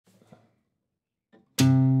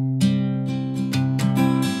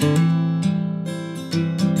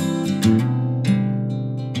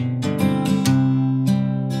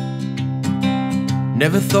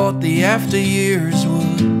Never thought the after years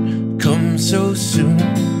would come so soon.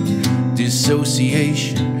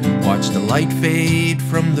 Dissociation, watch the light fade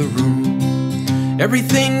from the room.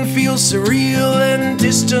 Everything feels surreal and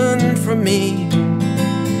distant from me.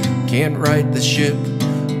 Can't right the ship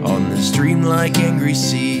on the stream like angry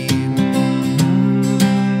sea.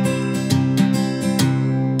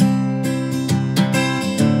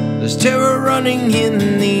 There's terror running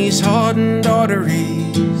in these hardened arteries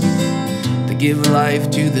that give life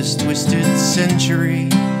to this twisted century.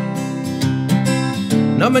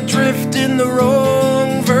 And I'm adrift in the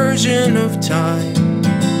wrong version of time,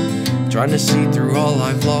 trying to see through all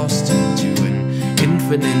I've lost into an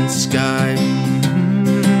infinite sky.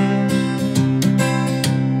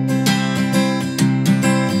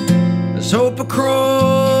 There's hope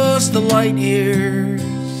across the light years.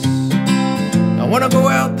 I wanna go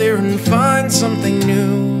out there and find something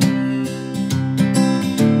new,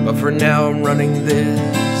 but for now I'm running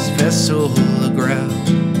this vessel aground.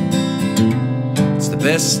 It's the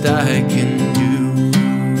best I can do.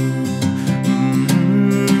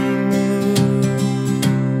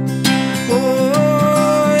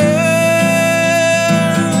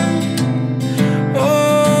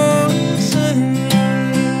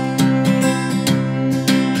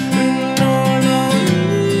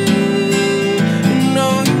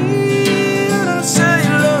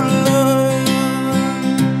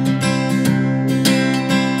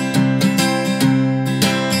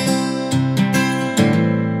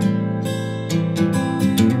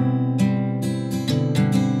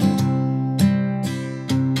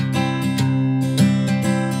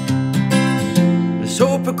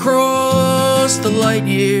 Hope across the light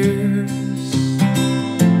years.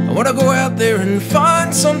 I wanna go out there and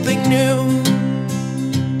find something new,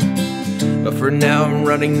 but for now I'm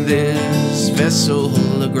running this vessel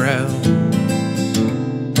aground.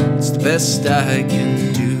 It's the best I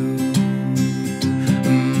can do.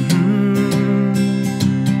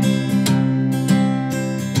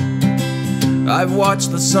 I've watched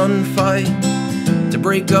the sun fight to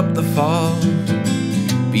break up the fog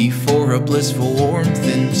before a blissful warmth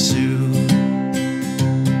ensued.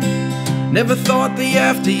 Never thought the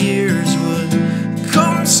after years would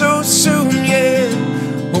come so soon, yeah.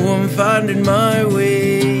 Oh, I'm finding my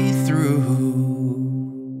way.